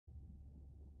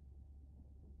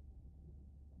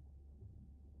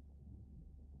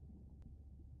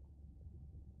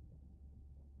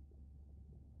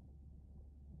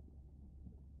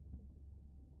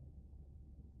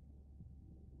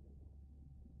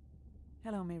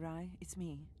Hello, Mirai. It's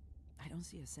me. I don't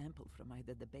see a sample from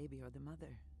either the baby or the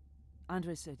mother.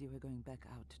 Andre said you were going back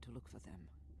out to look for them.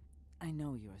 I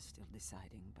know you are still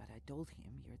deciding, but I told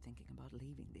him you're thinking about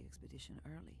leaving the expedition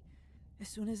early. As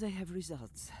soon as I have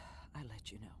results, I'll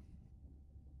let you know.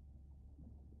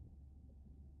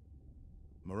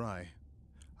 Mirai,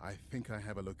 I think I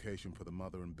have a location for the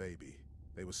mother and baby.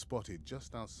 They were spotted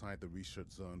just outside the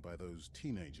research zone by those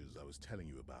teenagers I was telling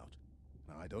you about.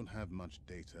 Now, I don't have much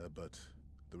data, but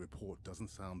the report doesn't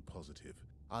sound positive.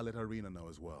 I'll let Irina know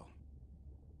as well.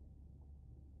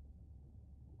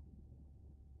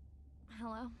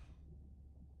 Hello?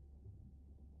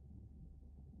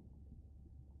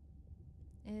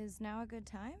 Is now a good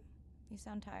time? You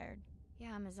sound tired.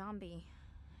 Yeah, I'm a zombie.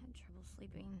 I had trouble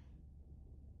sleeping.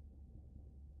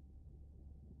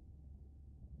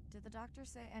 Did the doctor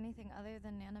say anything other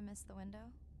than Nana missed the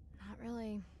window? Not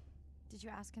really. Did you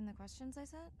ask him the questions I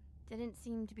sent? Didn't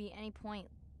seem to be any point.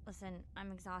 Listen,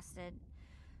 I'm exhausted.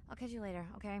 I'll catch you later,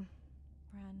 okay?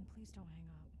 Bren, please don't hang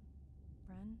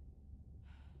up. Bren?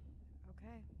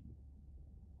 Okay.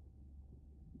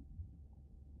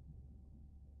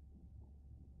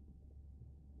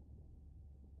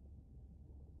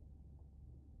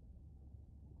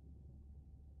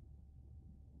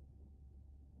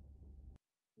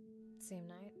 Same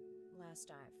night, last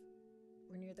dive.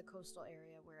 We're near the coastal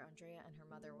area where Andrea and her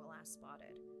mother were last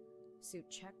spotted.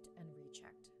 Suit checked and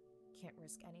rechecked. Can't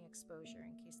risk any exposure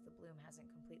in case the bloom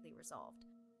hasn't completely resolved.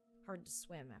 Hard to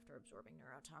swim after absorbing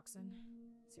neurotoxin.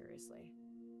 Seriously.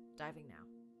 Diving now.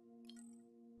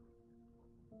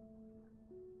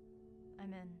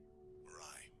 I'm in.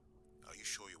 Mirai, are you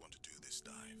sure you want to do this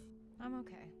dive? I'm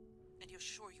okay. And you're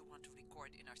sure you want to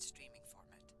record in our streaming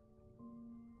format?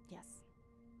 Yes.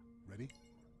 Ready?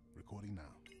 Recording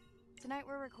now. Tonight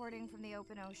we're recording from the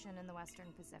open ocean in the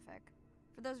Western Pacific.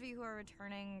 For those of you who are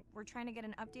returning, we're trying to get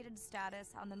an updated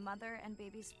status on the mother and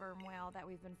baby sperm whale that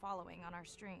we've been following on our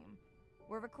stream.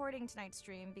 We're recording tonight's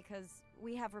stream because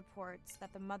we have reports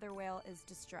that the mother whale is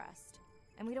distressed,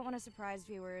 and we don't want to surprise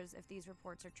viewers if these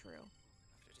reports are true.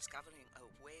 After discovering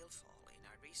a whale fall in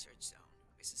our research zone,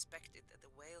 we suspected that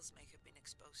the whales may have been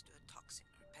exposed to a toxin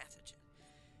or pathogen,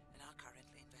 and are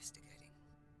currently investigating.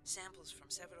 Samples from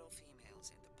several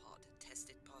females in the pod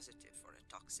tested positive for a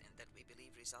toxin that we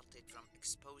believe resulted from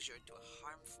exposure to a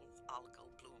harmful algal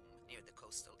bloom near the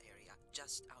coastal area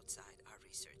just outside our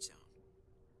research zone.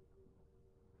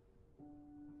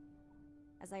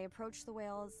 As I approach the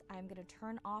whales, I'm going to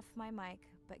turn off my mic,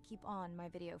 but keep on my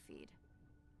video feed.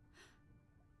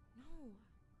 No.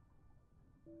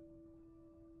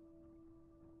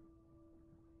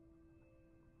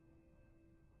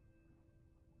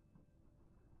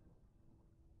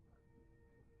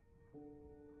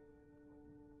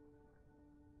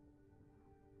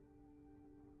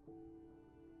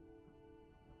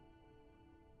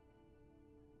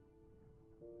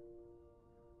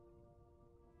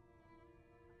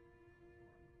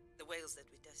 The whales that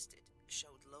we tested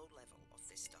showed low level of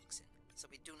this toxin, so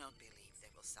we do not believe they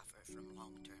will suffer from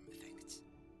long-term effects.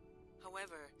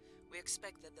 However, we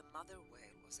expect that the mother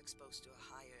whale was exposed to a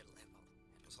higher level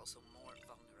and was also more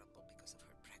vulnerable because of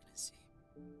her pregnancy.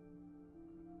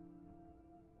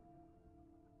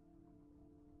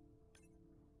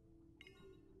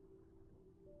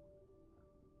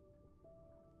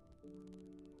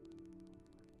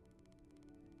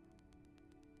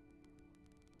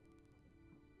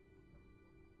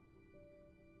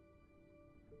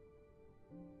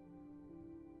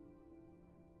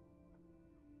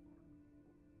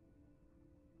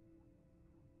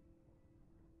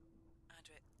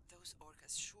 Andre, those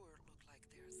orcas sure look like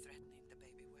they're threatening the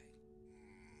baby whale.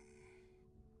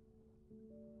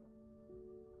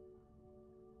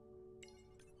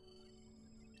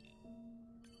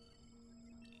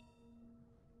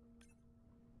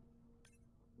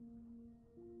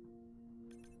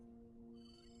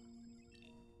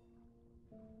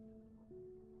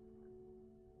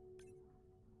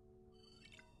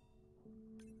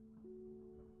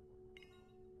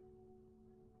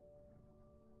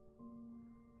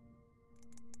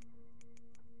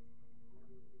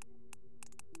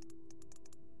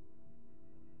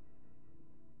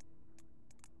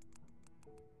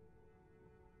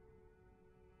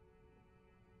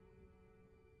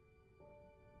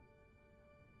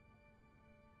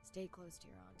 Stay close to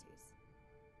your aunties.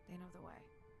 They know the way.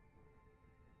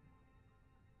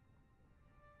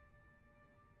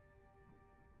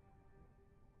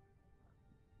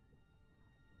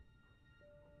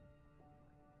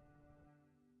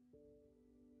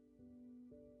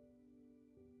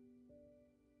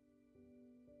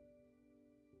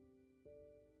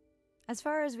 As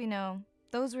far as we know,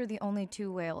 Those were the only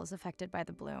 2 whales affected by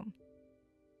the bloom.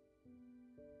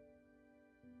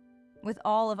 With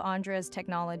all of Andre's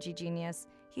technology genius,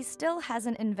 he still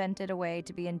hasn't invented a way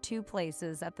to be in 2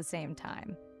 places at the same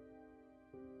time.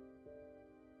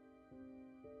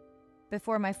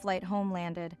 Before my flight home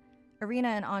landed, Irina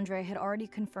and Andre had already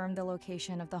confirmed the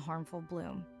location of the harmful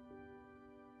bloom.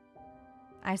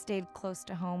 I stayed close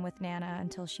to home with Nana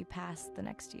until she passed the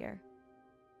next year.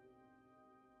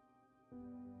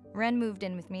 Ren moved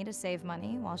in with me to save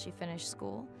money while she finished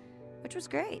school, which was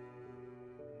great.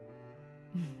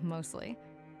 Mostly.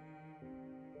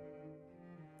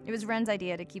 It was Ren's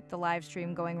idea to keep the live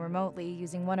stream going remotely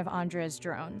using one of Andre's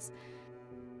drones.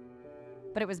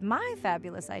 But it was my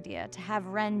fabulous idea to have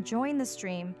Ren join the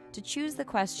stream to choose the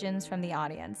questions from the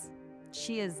audience.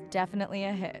 She is definitely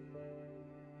a hit.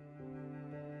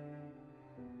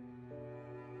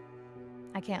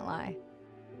 I can't lie.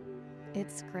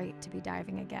 It's great to be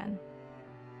diving again.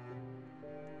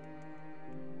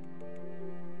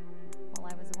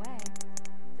 While I was away,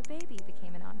 the baby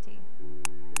became an auntie.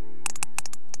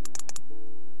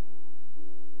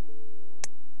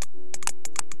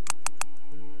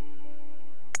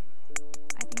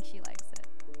 I think she likes it.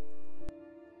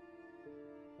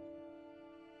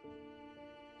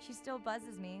 She still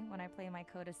buzzes me when I play my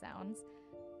coda sounds,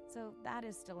 so that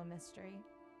is still a mystery.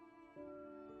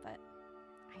 But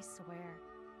I swear,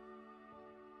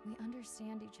 we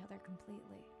understand each other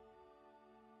completely.